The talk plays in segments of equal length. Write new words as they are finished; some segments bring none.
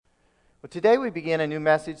Well, today we begin a new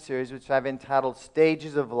message series which I've entitled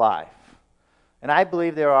Stages of Life. And I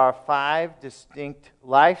believe there are 5 distinct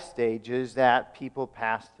life stages that people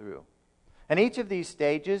pass through. And each of these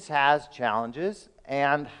stages has challenges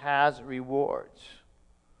and has rewards.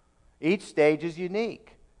 Each stage is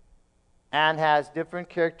unique and has different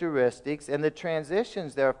characteristics, and the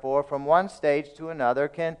transitions, therefore, from one stage to another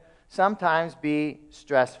can sometimes be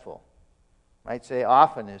stressful. I might say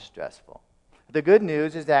often is stressful. The good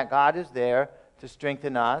news is that God is there to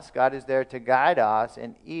strengthen us. God is there to guide us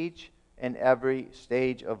in each and every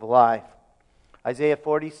stage of life. Isaiah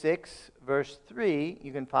 46, verse 3,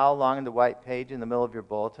 you can follow along in the white page in the middle of your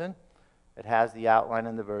bulletin. It has the outline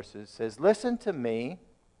and the verses. It says, "Listen to me.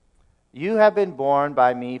 You have been born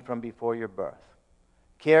by me from before your birth,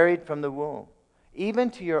 carried from the womb. Even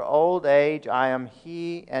to your old age I am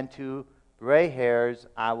he, and to gray hairs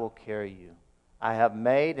I will carry you. I have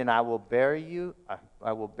made and I will bear you.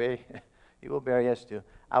 I will bear, you will bear, yes too.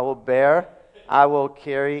 I will bear, I will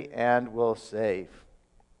carry, and will save."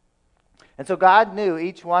 And so God knew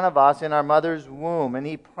each one of us in our mother's womb, and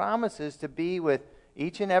He promises to be with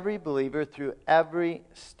each and every believer through every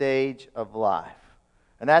stage of life.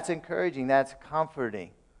 And that's encouraging, that's comforting,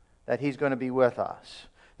 that He's going to be with us.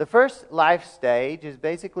 The first life stage is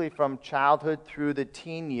basically from childhood through the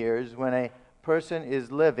teen years when a person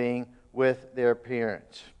is living with their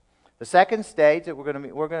parents. The second stage that we're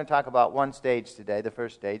going to talk about one stage today, the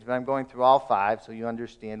first stage, but I'm going through all 5 so you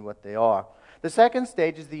understand what they are. The second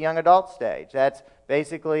stage is the young adult stage. That's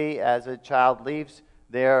basically as a child leaves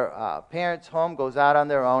their parents' home, goes out on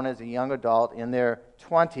their own as a young adult in their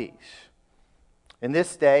 20s. In this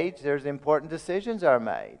stage, there's important decisions are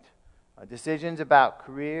made. Decisions about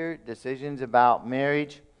career, decisions about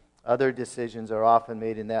marriage, other decisions are often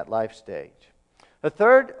made in that life stage. The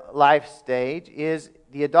third life stage is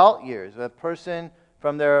the adult years, a person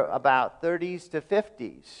from their about 30s to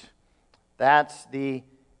 50s. That's the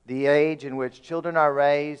age in which children are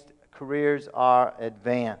raised, careers are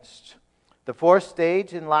advanced. The fourth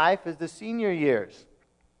stage in life is the senior years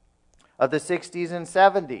of the 60s and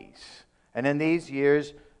 70s. And in these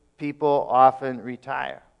years, people often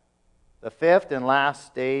retire. The fifth and last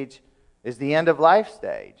stage is the end of life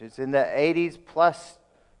stage. It's in the 80s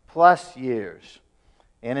plus years.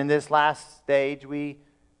 And in this last stage, we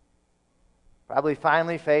probably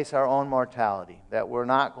finally face our own mortality, that we're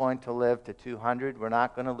not going to live to 200, we're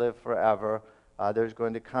not going to live forever. There's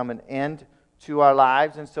going to come an end to our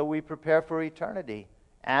lives, and so we prepare for eternity,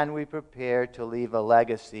 and we prepare to leave a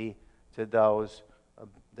legacy to those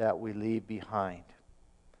that we leave behind.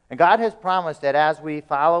 And God has promised that as we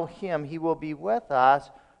follow Him, He will be with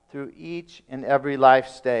us through each and every life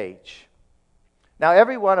stage. Now,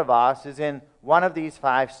 every one of us is in one of these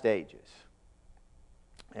 5 stages.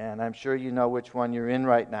 And I'm sure you know which one you're in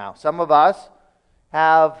right now. Some of us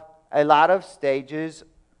have a lot of stages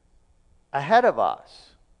ahead of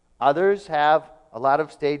us. Others have a lot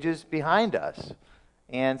of stages behind us.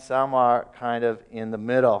 And some are kind of in the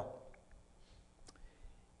middle.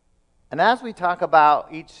 And as we talk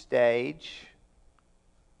about each stage,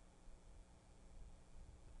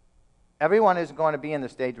 everyone isn't going to be in the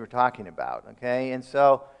stage we're talking about, okay? And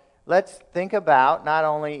so let's think about not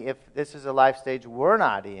only if this is a life stage we're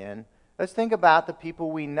not in, let's think about the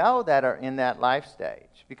people we know that are in that life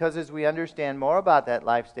stage. Because as we understand more about that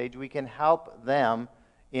life stage, we can help them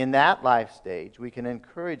in that life stage. We can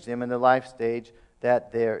encourage them in the life stage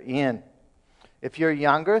that they're in. If you're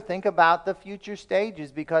younger, think about the future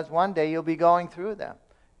stages, because one day you'll be going through them.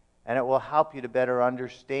 And it will help you to better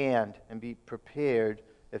understand and be prepared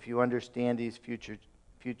if you understand these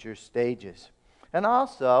future stages. And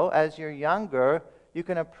also, as you're younger, you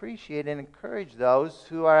can appreciate and encourage those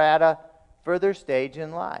who are at a further stage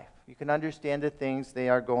in life. You can understand the things they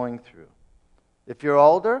are going through. If you're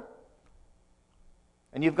older,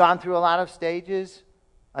 and you've gone through a lot of stages,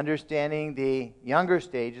 understanding the younger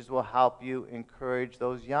stages will help you encourage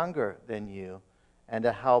those younger than you and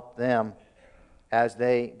to help them as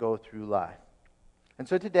they go through life. And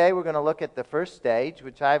so today we're going to look at the first stage,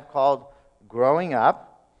 which I've called growing up.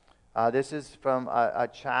 This is from a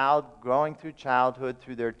child growing through childhood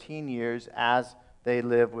through their teen years as they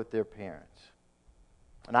live with their parents.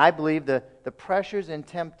 And I believe the pressures and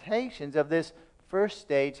temptations of this first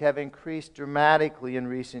stage have increased dramatically in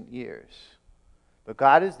recent years. But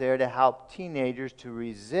God is there to help teenagers to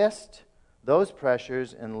resist those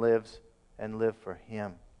pressures and live for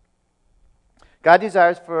Him. God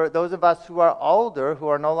desires for those of us who are older, who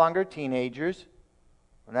are no longer teenagers,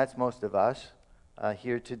 and that's most of us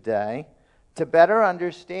here today, to better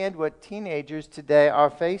understand what teenagers today are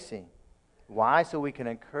facing. Why? So we can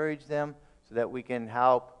encourage them, so that we can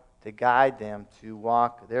help to guide them to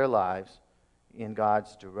walk their lives in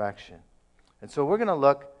God's direction. And so we're going to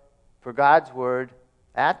look for God's Word,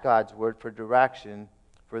 at God's Word, for direction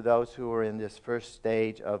for those who are in this first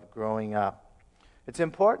stage of growing up. It's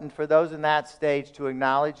important for those in that stage to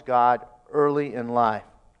acknowledge God early in life.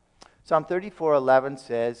 Psalm 34:11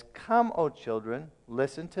 says, "Come, O children,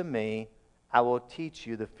 listen to me. I will teach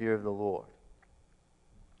you the fear of the Lord."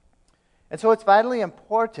 And so it's vitally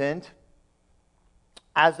important,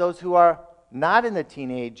 as those who are not in the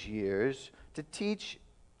teenage years, to teach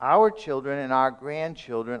our children and our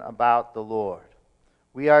grandchildren about the Lord.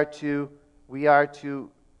 We are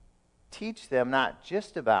to teach them not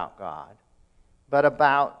just about God, but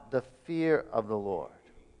about the fear of the Lord.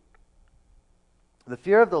 The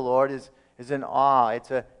fear of the Lord is an awe.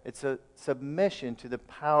 It's a submission to the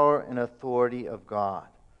power and authority of God.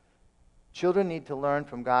 Children need to learn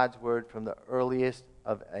from God's Word from the earliest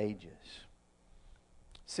of ages.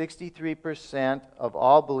 63% of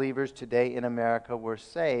all believers today in America were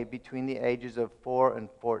saved between the ages of 4 and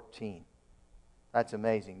 14. That's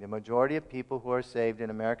amazing. The majority of people who are saved in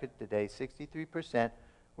America today, 63%,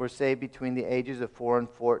 were saved between the ages of 4 and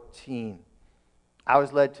 14. I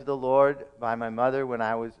was led to the Lord by my mother when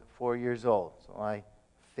I was 4 years old, so I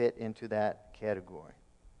fit into that category.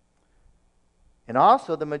 And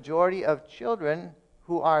also, the majority of children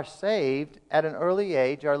who are saved at an early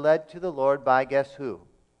age are led to the Lord by, guess who?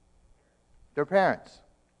 Their parents.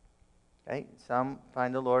 Okay? Some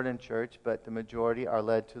find the Lord in church, but the majority are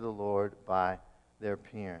led to the Lord by their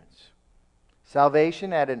parents.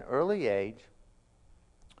 Salvation at an early age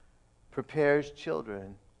prepares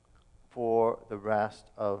children for the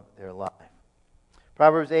rest of their life.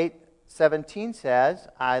 Proverbs 8:17 says,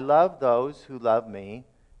 "I love those who love me,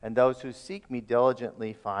 and those who seek me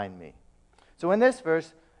diligently find me." So in this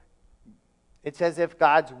verse, it's as if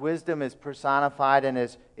God's wisdom is personified and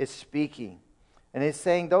is speaking. And it's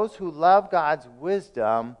saying those who love God's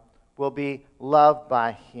wisdom will be loved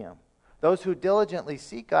by Him. Those who diligently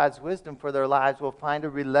seek God's wisdom for their lives will find a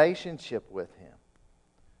relationship with Him.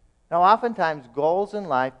 Now, oftentimes, goals in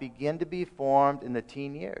life begin to be formed in the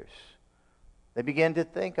teen years. They begin to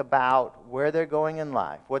think about where they're going in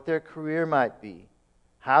life, what their career might be,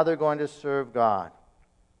 how they're going to serve God.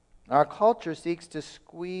 Our culture seeks to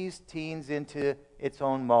squeeze teens into its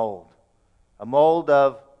own mold, a mold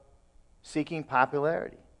of seeking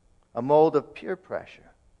popularity, a mold of peer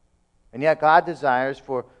pressure. And yet God desires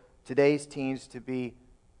for today's teens to be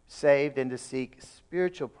saved and to seek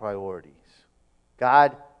spiritual priorities.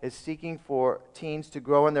 God is seeking for teens to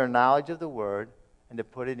grow in their knowledge of the Word and to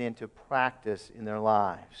put it into practice in their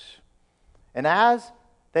lives. And as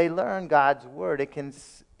they learn God's Word, it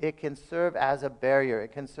can serve as a barrier.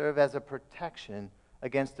 It can serve as a protection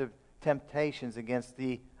against the temptations, against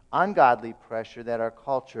the ungodly pressure that our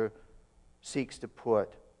culture seeks to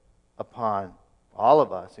put upon all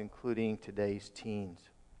of us, including today's teens.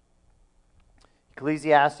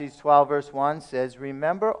 Ecclesiastes 12 verse 1 says,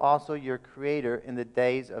 "Remember also your Creator in the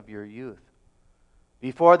days of your youth,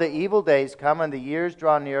 before the evil days come and the years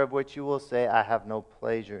draw near of which you will say, I have no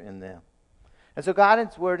pleasure in them." And so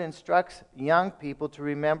God's Word instructs young people to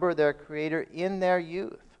remember their Creator in their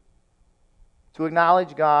youth, to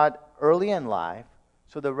acknowledge God early in life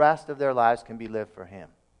so the rest of their lives can be lived for Him.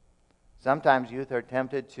 Sometimes youth are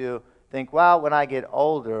tempted to think, well, when I get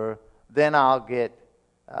older, then I'll get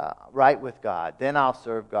right with God. Then I'll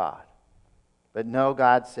serve God. But no,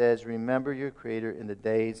 God says, remember your Creator in the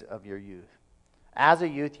days of your youth. As a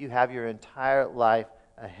youth, you have your entire life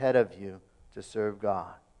ahead of you to serve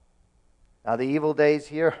God. Now, the evil days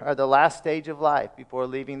here are the last stage of life before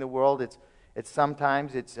leaving the world. It's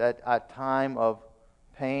sometimes a time of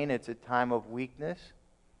pain. It's a time of weakness.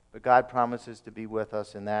 But God promises to be with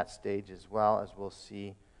us in that stage as well, as we'll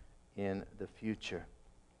see in the future.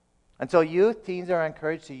 And so teens are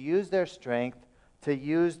encouraged to use their strength, to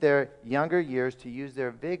use their younger years, to use their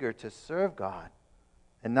vigor to serve God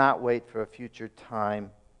and not wait for a future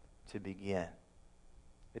time to begin.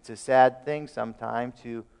 It's a sad thing sometimes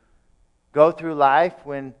to go through life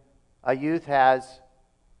when a youth has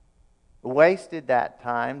wasted that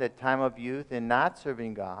time of youth, in not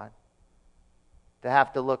serving God, to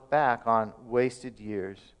have to look back on wasted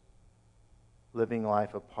years living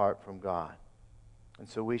life apart from God. And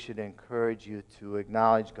so we should encourage you to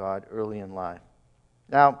acknowledge God early in life.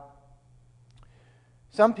 Now,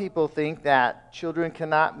 some people think that children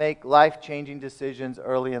cannot make life-changing decisions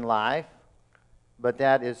early in life, but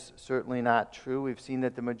that is certainly not true. We've seen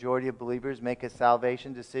that the majority of believers make a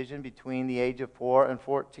salvation decision between the age of 4 and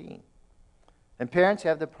 14. And parents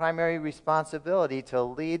have the primary responsibility to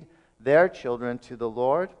lead their children to the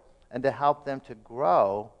Lord and to help them to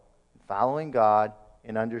grow following God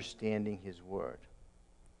and understanding His Word.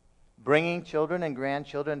 Bringing children and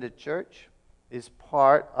grandchildren to church is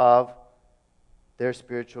part of their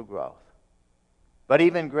spiritual growth. But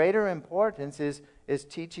even greater importance is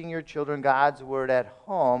teaching your children God's Word at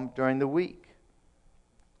home during the week.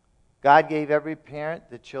 God gave every parent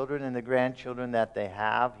the children and the grandchildren that they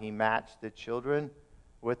have. He matched the children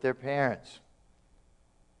with their parents.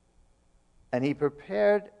 And He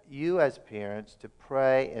prepared you as parents to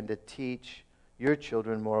pray and to teach your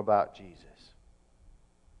children more about Jesus.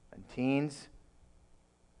 And teens,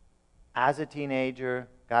 as a teenager,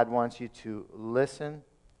 God wants you to listen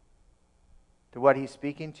to what He's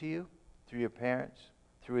speaking to you through your parents,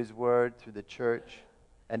 through His Word, through the church,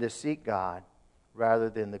 and to seek God rather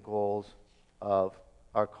than the goals of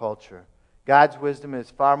our culture. God's wisdom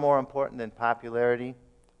is far more important than popularity.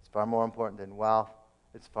 It's far more important than wealth.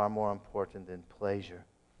 It's far more important than pleasure.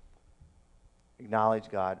 Acknowledge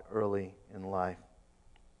God early in life.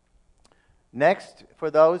 Next,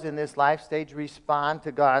 for those in this life stage, respond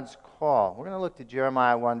to God's call. We're going to look to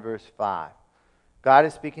Jeremiah 1, verse 5. God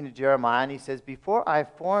is speaking to Jeremiah, and He says, "Before I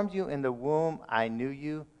formed you in the womb, I knew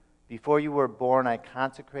you. Before you were born, I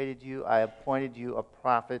consecrated you. I appointed you a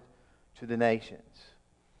prophet to the nations."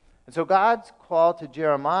 And so God's call to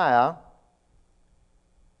Jeremiah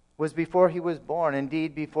was before he was born,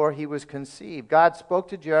 indeed before he was conceived. God spoke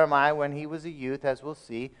to Jeremiah when he was a youth, as we'll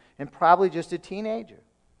see, and probably just a teenager.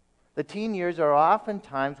 The teen years are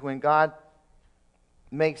oftentimes when God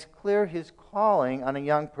makes clear His calling on a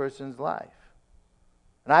young person's life.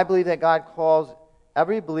 And I believe that God calls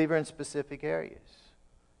every believer in specific areas.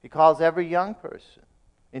 He calls every young person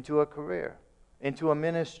into a career, into a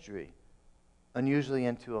ministry, and usually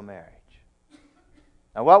into a marriage.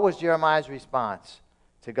 Now, what was Jeremiah's response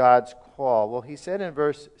to God's call? Well, he said in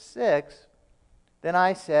verse 6, "Then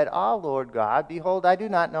I said, 'Ah, Lord God, behold, I do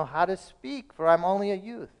not know how to speak, for I'm only a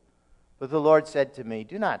youth.' But the Lord said to me,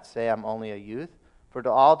 'Do not say I'm only a youth, for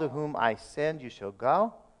to all to whom I send you shall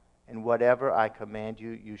go, and whatever I command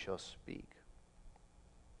you, you shall speak.'"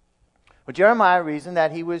 Well, Jeremiah reasoned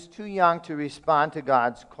that he was too young to respond to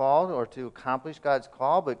God's call or to accomplish God's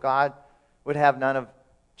call, but God would have none of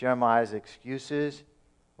Jeremiah's excuses.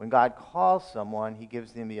 When God calls someone, He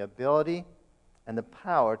gives them the ability and the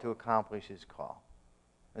power to accomplish His call.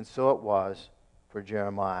 And so it was for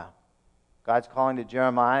Jeremiah. God's calling to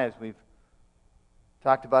Jeremiah, as we've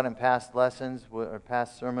talked about in past lessons or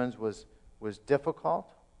past sermons, was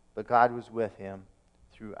difficult, but God was with him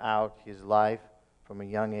throughout his life from a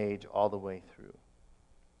young age all the way through.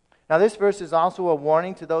 Now, this verse is also a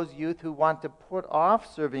warning to those youth who want to put off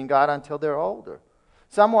serving God until they're older.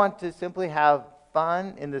 Some want to simply have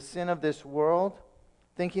fun in the sin of this world,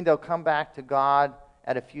 thinking they'll come back to God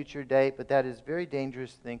at a future date, but that is very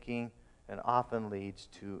dangerous thinking and often leads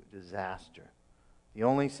to disaster. The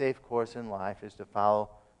only safe course in life is to follow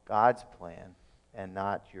God's plan and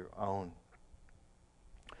not your own.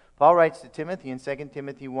 Paul writes to Timothy in 2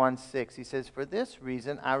 Timothy 1:6. He says, "For this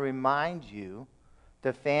reason I remind you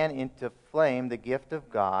to fan into flame the gift of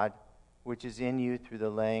God which is in you through the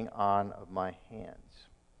laying on of my hands."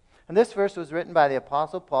 And this verse was written by the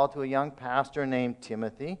Apostle Paul to a young pastor named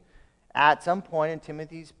Timothy. At some point in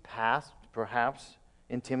Timothy's past, perhaps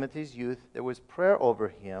in Timothy's youth, there was prayer over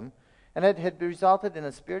him, and it had resulted in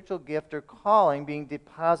a spiritual gift or calling being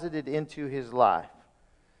deposited into his life.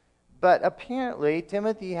 But apparently,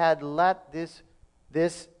 Timothy had let this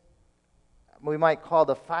we might call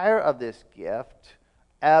the fire of this gift,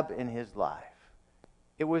 ebb in his life.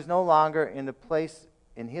 It was no longer in the place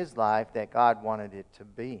in his life that God wanted it to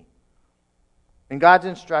be. And God's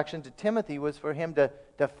instruction to Timothy was for him to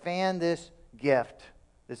fan this gift,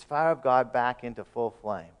 this fire of God, back into full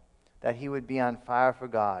flame. That he would be on fire for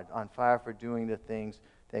God, on fire for doing the things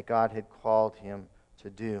that God had called him to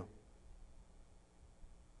do.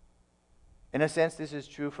 In a sense, this is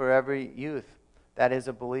true for every youth that is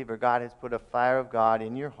a believer. God has put a fire of God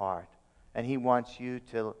in your heart, and He wants you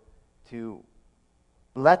to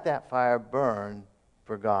let that fire burn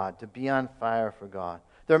for God, to be on fire for God.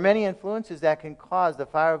 There are many influences that can cause the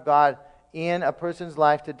fire of God in a person's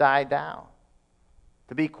life to die down,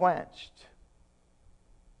 to be quenched.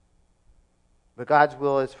 But God's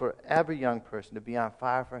will is for every young person to be on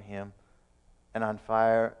fire for Him and on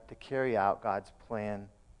fire to carry out God's plan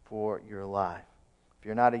for your life. If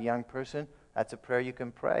you're not a young person, that's a prayer you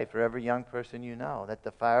can pray for every young person you know, that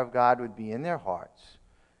the fire of God would be in their hearts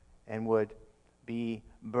and would be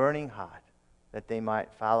burning hot, that they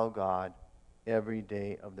might follow God every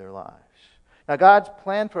day of their lives. Now, God's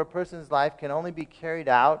plan for a person's life can only be carried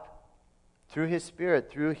out through His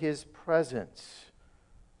Spirit, through His presence.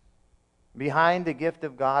 Behind the gift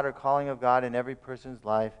of God or calling of God in every person's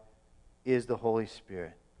life is the Holy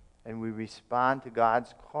Spirit. And we respond to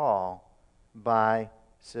God's call by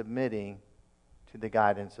submitting to the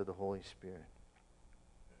guidance of the Holy Spirit.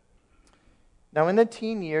 Now, in the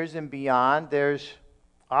teen years and beyond, there's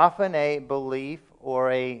often a belief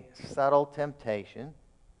or a subtle temptation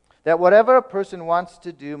that whatever a person wants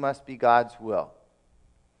to do must be God's will.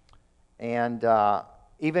 And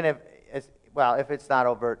even if it's not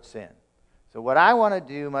overt sin. So what I want to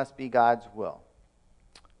do must be God's will.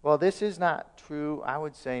 Well, this is not true, I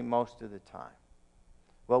would say, most of the time.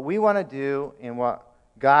 What we want to do and what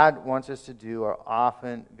God wants us to do are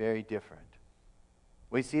often very different.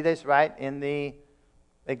 We see this right in the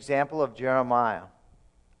example of Jeremiah.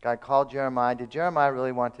 God called Jeremiah. Did Jeremiah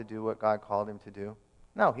really want to do what God called him to do?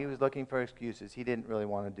 No, he was looking for excuses. He didn't really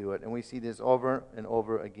want to do it. And we see this over and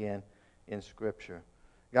over again in Scripture.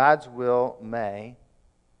 God's will may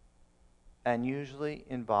and usually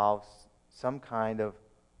involves some kind of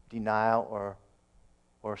denial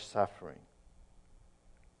or suffering.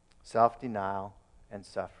 Self-denial and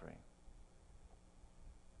suffering.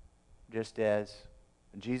 Just as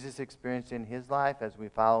Jesus experienced in his life, as we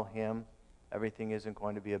follow him, everything isn't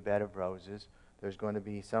going to be a bed of roses. There's going to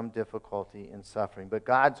be some difficulty and suffering. But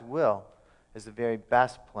God's will is the very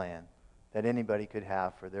best plan that anybody could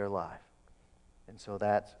have for their life. And so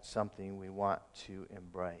that's something we want to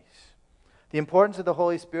embrace. The importance of the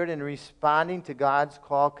Holy Spirit in responding to God's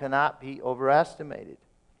call cannot be overestimated.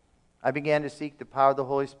 I began to seek the power of the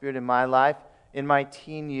Holy Spirit in my life in my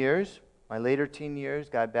teen years. My later teen years,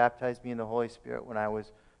 God baptized me in the Holy Spirit when I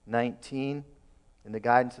was 19. And the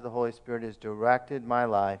guidance of the Holy Spirit has directed my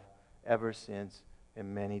life ever since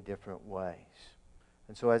in many different ways.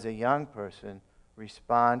 And so as a young person,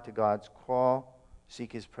 respond to God's call,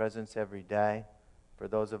 seek His presence every day. For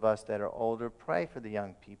those of us that are older, pray for the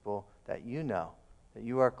young people that you know, that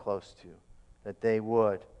you are close to, that they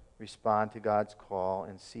would respond to God's call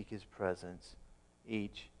and seek His presence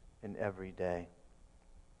each and every day.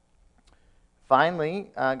 Finally,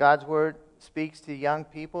 God's Word speaks to young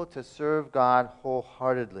people to serve God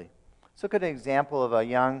wholeheartedly. Let's look at an example of a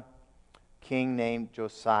young king named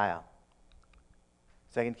Josiah.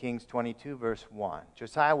 2 Kings 22, verse 1.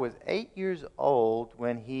 Josiah was 8 years old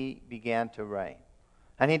when he began to reign.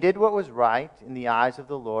 And he did what was right in the eyes of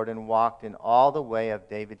the Lord and walked in all the way of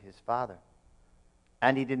David his father.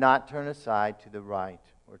 And he did not turn aside to the right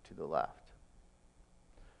or to the left.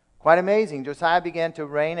 Quite amazing. Josiah began to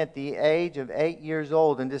reign at the age of 8 years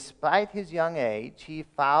old. And despite his young age, he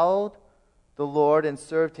followed the Lord and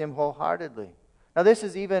served Him wholeheartedly. Now this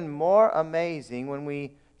is even more amazing when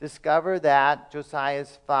we discover that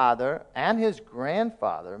Josiah's father and his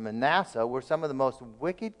grandfather, Manasseh, were some of the most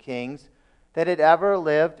wicked kings that had ever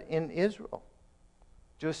lived in Israel.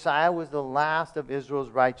 Josiah was the last of Israel's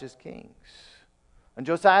righteous kings. And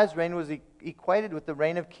Josiah's reign was equated with the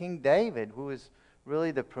reign of King David, who is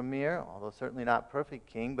really the premier, although certainly not perfect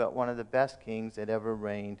king, but one of the best kings that ever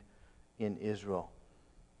reigned in Israel.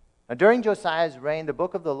 Now, during Josiah's reign, the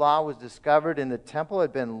book of the law was discovered and the temple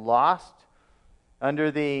had been lost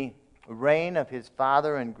under the reign of his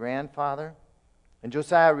father and grandfather. And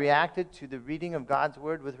Josiah reacted to the reading of God's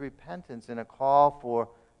word with repentance and a call for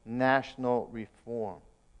national reform.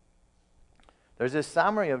 There's a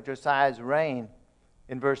summary of Josiah's reign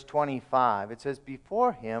in verse 25. It says,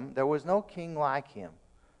 "Before him there was no king like him,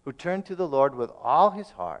 who turned to the Lord with all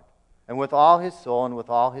his heart, and with all his soul, and with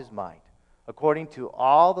all his might, according to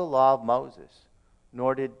all the law of Moses,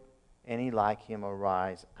 nor did any like him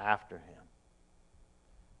arise after him."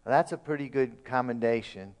 Now, that's a pretty good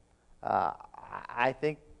commendation. I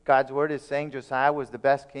think God's word is saying Josiah was the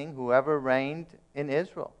best king who ever reigned in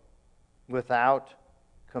Israel, without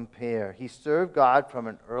compare. He served God from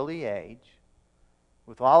an early age,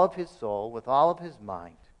 with all of his soul, with all of his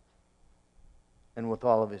might, and with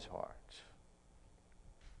all of his heart.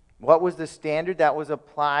 What was the standard that was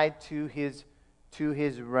applied to his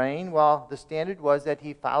reign? Well, the standard was that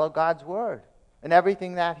he followed God's word in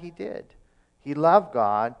everything that he did. He loved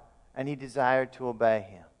God, and he desired to obey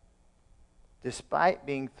Him. Despite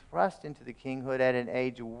being thrust into the kinghood at an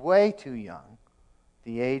age way too young,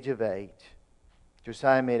 the age of 8,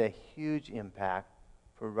 Josiah made a huge impact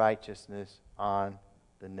for righteousness on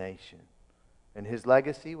the nation. And his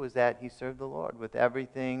legacy was that he served the Lord with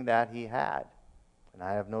everything that he had. And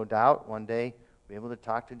I have no doubt one day we'll be able to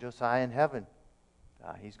talk to Josiah in heaven.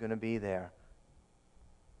 He's going to be there.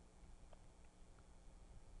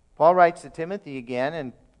 Paul writes to Timothy again,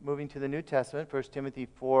 and moving to the New Testament, 1 Timothy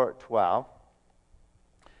 4:12.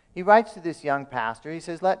 He writes to this young pastor, he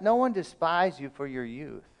says, "Let no one despise you for your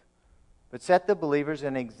youth, but set the believers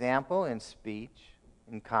an example in speech,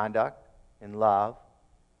 in conduct, in love,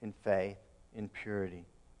 in faith, in purity.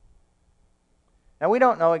 Now, we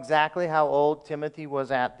don't know exactly how old Timothy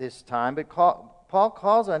was at this time, but Paul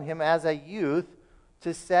calls on him as a youth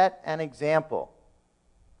to set an example.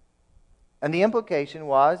 And the implication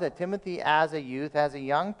was that Timothy, as a youth, as a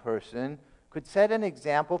young person, could set an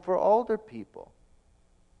example for older people,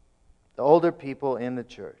 the older people in the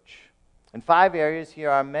church. And 5 areas here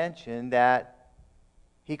are mentioned that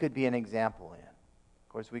he could be an example in. Of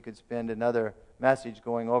course, we could spend another message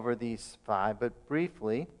going over these 5, but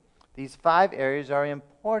briefly, these 5 areas are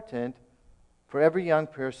important for every young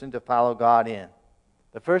person to follow God in.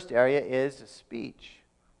 The first area is speech.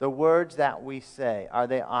 The words that we say, are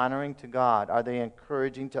they honoring to God? Are they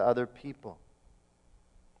encouraging to other people?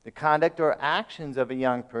 The conduct or actions of a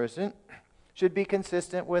young person should be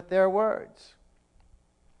consistent with their words.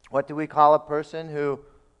 What do we call a person who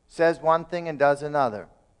says one thing and does another?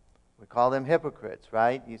 We call them hypocrites,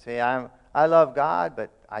 right? You say, I love God, but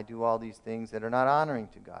I do all these things that are not honoring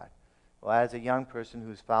to God. Well, as a young person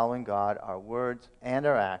who's following God, our words and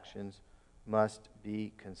our actions must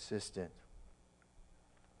be consistent.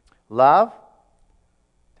 Love.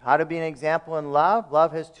 How to be an example in love.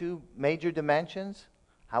 Love has 2 major dimensions: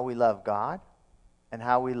 how we love God and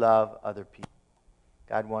how we love other people.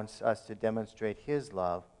 God wants us to demonstrate His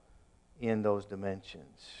love in those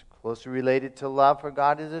dimensions. Closely related to love for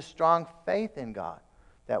God is a strong faith in God,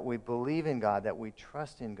 that we believe in God, that we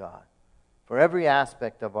trust in God for every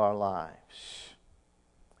aspect of our lives.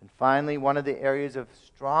 And finally, one of the areas of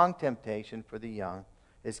strong temptation for the young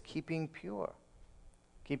is keeping pure.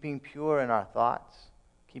 Keeping pure in our thoughts,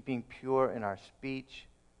 keeping pure in our speech,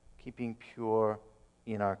 keeping pure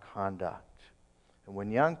in our conduct. And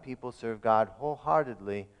when young people serve God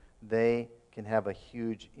wholeheartedly, they can have a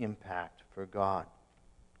huge impact for God.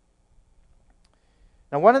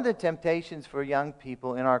 Now, one of the temptations for young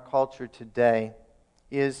people in our culture today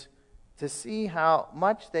is to see how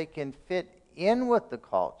much they can fit in with the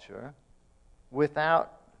culture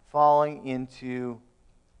without falling into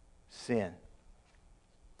sin.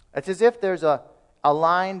 It's as if there's a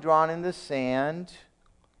line drawn in the sand,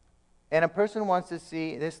 and a person wants to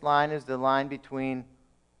see this line is the line between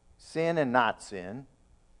sin and not sin.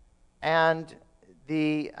 And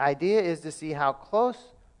the idea is to see how close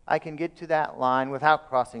I can get to that line without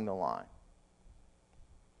crossing the line.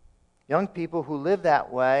 Young people who live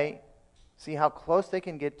that way see how close they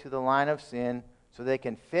can get to the line of sin so they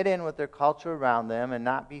can fit in with their culture around them and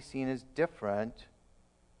not be seen as different,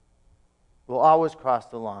 will always cross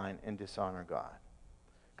the line and dishonor God.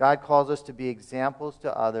 God calls us to be examples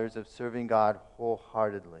to others of serving God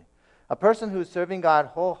wholeheartedly. A person who's serving God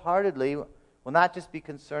wholeheartedly will not just be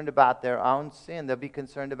concerned about their own sin, they'll be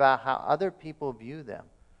concerned about how other people view them,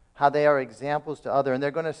 how they are examples to others, and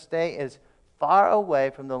they're going to stay as far away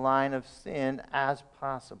from the line of sin as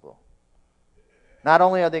possible. Not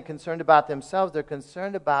only are they concerned about themselves, they're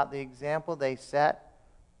concerned about the example they set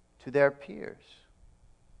to their peers,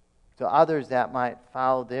 to others that might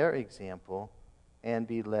follow their example and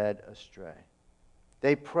be led astray.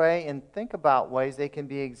 They pray and think about ways they can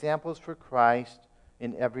be examples for Christ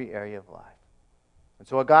in every area of life. And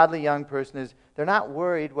so a godly young person they're not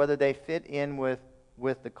worried whether they fit in with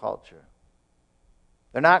the culture.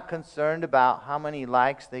 They're not concerned about how many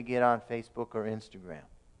likes they get on Facebook or Instagram.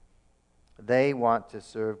 They want to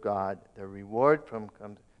serve God. The reward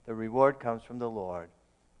comes from the Lord,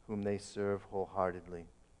 whom they serve wholeheartedly.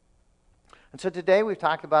 And so today we've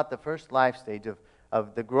talked about the first life stage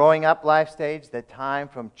of the growing up life stage, the time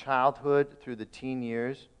from childhood through the teen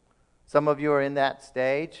years. Some of you are in that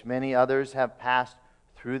stage. Many others have passed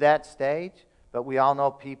through that stage. But we all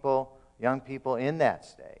know people, young people in that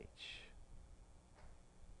stage.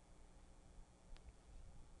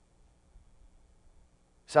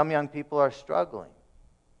 Some young people are struggling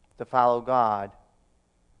to follow God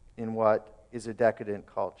in what is a decadent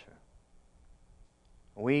culture.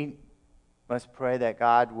 We must pray that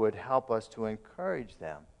God would help us to encourage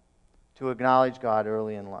them to acknowledge God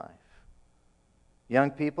early in life.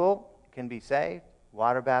 Young people can be saved,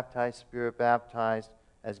 water baptized, spirit baptized,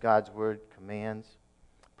 as God's word commands.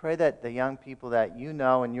 Pray that the young people that you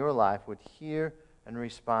know in your life would hear and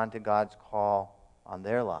respond to God's call on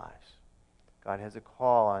their lives. God has a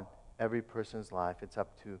call on every person's life. It's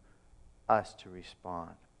up to us to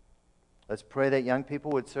respond. Let's pray that young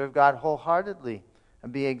people would serve God wholeheartedly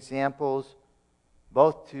and be examples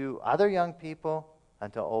both to other young people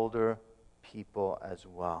and to older people as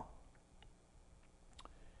well.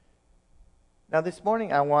 Now this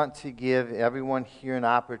morning I want to give everyone here an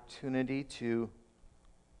opportunity to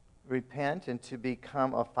repent and to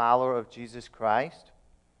become a follower of Jesus Christ,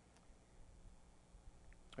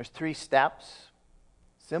 there's 3 steps,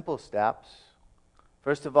 simple steps.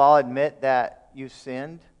 First of all, admit that you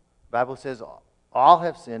sinned. The Bible says all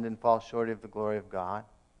have sinned and fall short of the glory of God.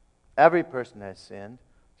 Every person has sinned.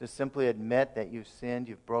 Just simply admit that you've sinned,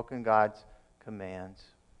 you've broken God's commands.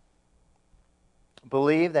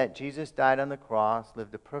 Believe that Jesus died on the cross,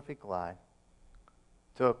 lived a perfect life,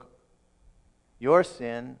 took your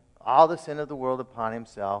sin, all the sin of the world upon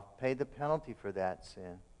himself, paid the penalty for that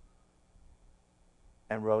sin,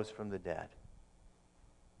 and rose from the dead.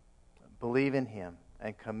 Believe in him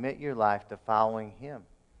and commit your life to following him.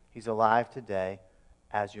 He's alive today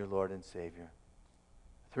as your Lord and Savior.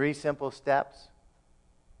 3 simple steps,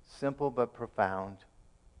 simple but profound,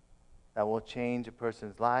 that will change a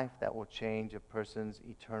person's life, that will change a person's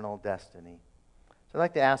eternal destiny. So I'd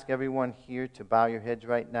like to ask everyone here to bow your heads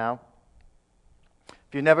right now.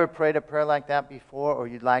 If you've never prayed a prayer like that before, or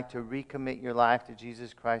you'd like to recommit your life to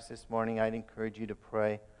Jesus Christ this morning, I'd encourage you to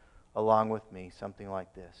pray along with me, something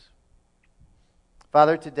like this.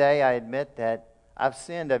 Father, today I admit that I've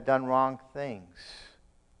sinned, I've done wrong things.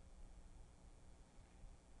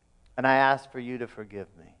 And I ask for you to forgive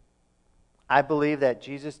me. I believe that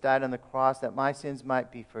Jesus died on the cross that my sins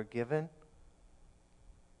might be forgiven.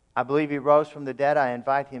 I believe he rose from the dead. I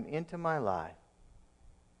invite him into my life.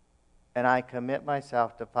 And I commit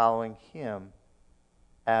myself to following him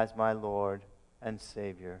as my Lord and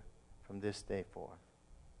Savior from this day forth.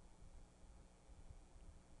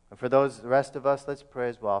 And for the rest of us, let's pray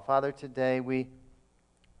as well. Father, today we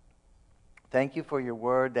thank you for your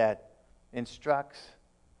word that instructs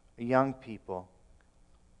young people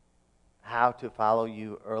how to follow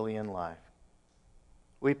you early in life.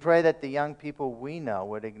 We pray that the young people we know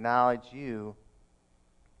would acknowledge you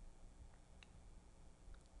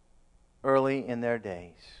early in their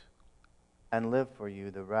days and live for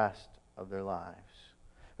you the rest of their lives.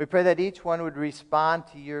 We pray that each one would respond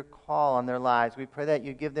to your call on their lives. We pray that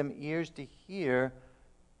you give them ears to hear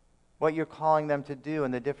what you're calling them to do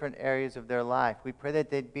in the different areas of their life. We pray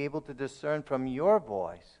that they'd be able to discern from your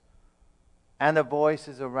voice and the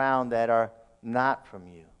voices around that are not from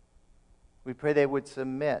you. We pray they would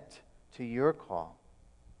submit to your call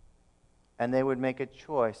and they would make a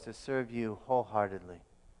choice to serve you wholeheartedly.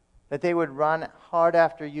 That they would run hard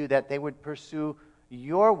after you, that they would pursue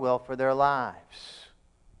your will for their lives.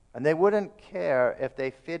 And they wouldn't care if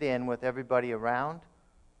they fit in with everybody around,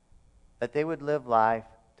 that they would live life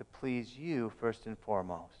to please you first and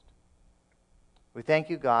foremost. We thank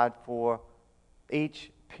you, God, for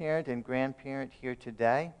each parent and grandparent here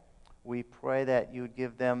today. We pray that you would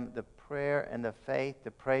give them the prayer and the faith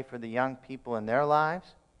to pray for the young people in their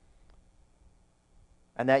lives,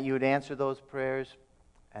 and that you would answer those prayers,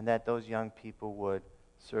 and that those young people would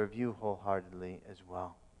serve you wholeheartedly as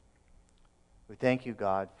well. We thank you,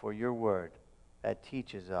 God, for your word that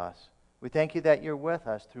teaches us. We thank you that you're with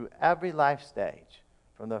us through every life stage,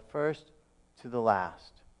 from the first to the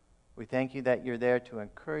last. We thank you that you're there to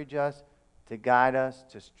encourage us, to guide us,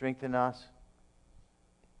 to strengthen us.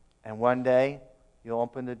 And one day, you'll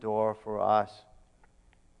open the door for us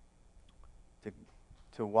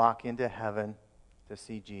to walk into heaven to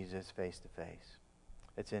see Jesus face to face.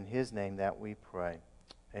 It's in his name that we pray.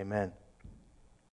 Amen.